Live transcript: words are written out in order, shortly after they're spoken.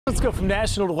Let's go from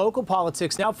national to local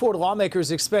politics. Now, Florida lawmakers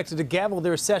are expected to gavel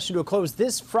their session to a close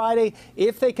this Friday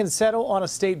if they can settle on a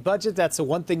state budget. That's the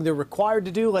one thing they're required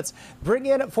to do. Let's bring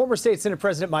in former State Senate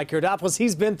President Mike Haridopolos.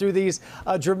 He's been through these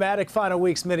dramatic final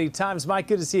weeks many times. Mike,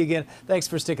 good to see you again. Thanks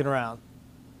for sticking around.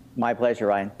 My pleasure,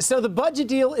 Ryan. So the budget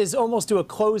deal is almost to a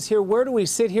close here. Where do we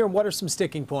sit here, and what are some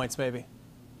sticking points, maybe?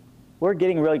 We're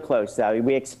getting really close.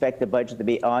 We expect the budget to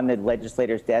be on the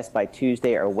legislators' desk by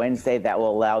Tuesday or Wednesday. That will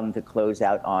allow them to close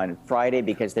out on Friday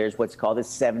because there's what's called a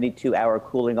 72-hour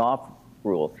cooling off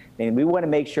rule. And we want to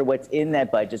make sure what's in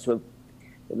that budget. So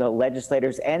the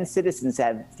legislators and citizens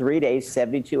have 3 days,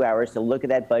 72 hours to look at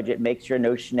that budget, make sure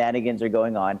no shenanigans are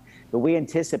going on. But we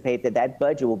anticipate that that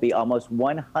budget will be almost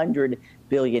 $100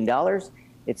 billion.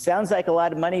 It sounds like a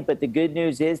lot of money, but the good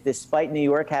news is, despite New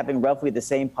York having roughly the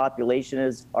same population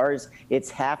as ours,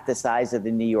 it's half the size of the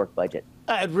New York budget.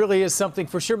 It really is something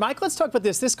for sure. Mike, let's talk about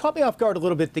this. This caught me off guard a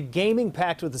little bit, the gaming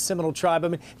pact with the Seminole tribe. I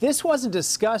mean, this wasn't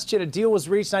discussed yet. A deal was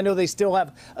reached. I know they still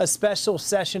have a special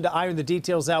session to iron the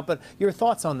details out, but your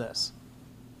thoughts on this?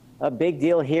 A big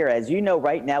deal here. As you know,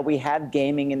 right now we have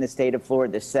gaming in the state of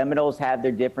Florida. The Seminoles have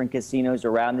their different casinos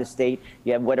around the state.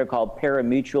 You have what are called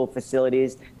parimutuel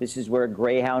facilities. This is where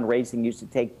Greyhound racing used to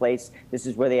take place. This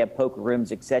is where they have poker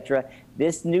rooms, etc.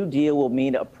 This new deal will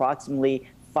mean approximately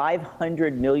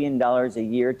 $500 million a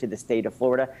year to the state of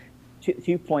Florida.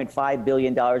 $2.5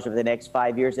 billion over the next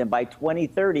 5 years. And by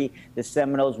 2030, the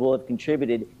Seminoles will have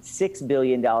contributed $6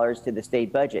 billion to the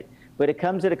state budget. But it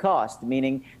comes at a cost,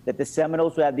 meaning that the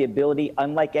Seminoles will have the ability,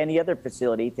 unlike any other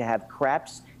facility, to have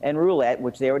craps and roulette,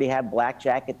 which they already have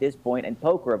blackjack at this point, and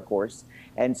poker, of course.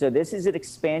 And so this is an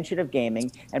expansion of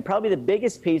gaming. And probably the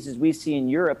biggest piece is we see in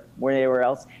Europe more than anywhere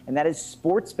else, and that is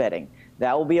sports betting.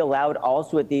 That will be allowed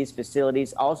also at these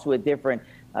facilities, also at different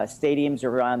stadiums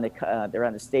around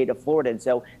the state of Florida. And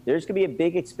so there's going to be a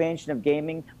big expansion of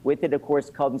gaming. With it, of course,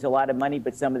 comes a lot of money,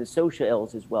 but some of the social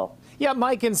ills as well. Yeah,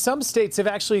 Mike, and some states have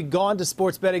actually gone to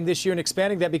sports betting this year and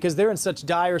expanding that because they're in such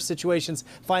dire situations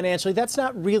financially. That's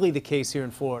not really the case here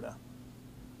in Florida.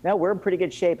 No, we're in pretty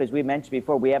good shape. As we mentioned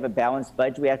before, we have a balanced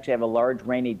budget. We actually have a large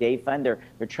rainy day fund. They're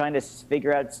trying to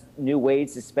figure out new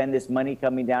ways to spend this money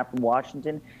coming down from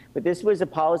Washington. But this was a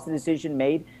policy decision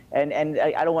made, and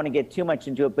I don't want to get too much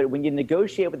into it, but when you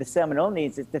negotiate with the Seminole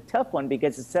Indians, it's a tough one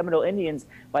because the Seminole Indians,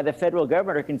 by the federal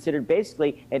government, are considered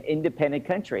basically an independent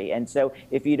country. And so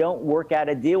if you don't work out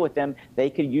a deal with them, they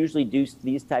could usually do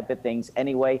these type of things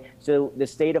anyway. So the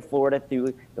state of Florida,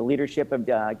 through the leadership of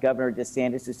Governor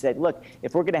DeSantis, has said, look,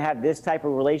 if we're going to have this type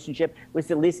of relationship, let's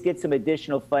at least get some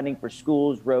additional funding for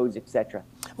schools, roads, etc.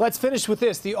 Let's finish with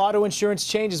this. The auto insurance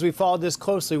changes. We followed this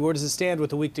closely. Where does it stand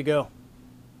with a week to go?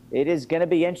 It is going to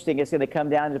be interesting. It's going to come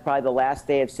down to probably the last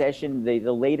day of session.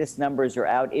 The latest numbers are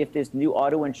out. If this new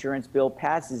auto insurance bill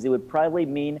passes, it would probably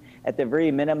mean, at the very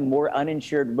minimum, more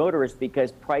uninsured motorists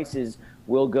because prices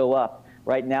will go up.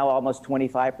 Right now, almost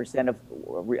 25%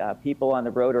 of people on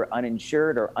the road are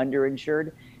uninsured or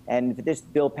underinsured. And if this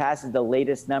bill passes, the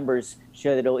latest numbers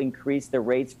show that it'll increase the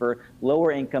rates for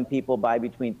lower income people by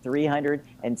between $300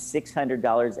 and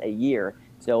 $600 a year.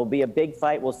 So it'll be a big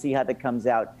fight. We'll see how that comes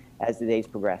out as the days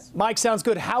progress. Mike, sounds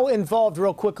good. How involved,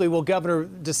 real quickly, will Governor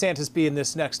DeSantis be in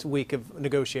this next week of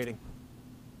negotiating?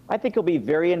 I think he'll be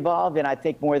very involved, and I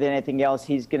think more than anything else,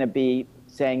 he's going to be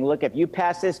saying, look, if you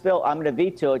pass this bill, I'm going to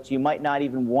veto it. So you might not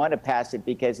even want to pass it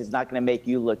because it's not going to make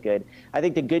you look good. I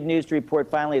think the good news to report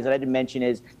finally, as I did mention,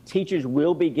 is teachers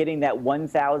will be getting that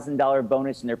 $1,000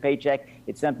 bonus in their paycheck.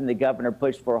 It's something the governor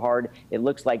pushed for hard. It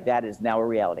looks like that is now a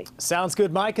reality. Sounds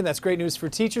good, Mike, and that's great news for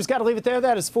teachers. Got to leave it there.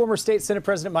 That is former State Senate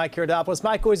President Mike Haridopolos.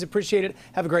 Mike, always appreciate it.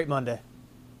 Have a great Monday.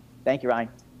 Thank you, Ryan.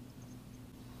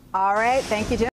 All right. Thank you, Jim.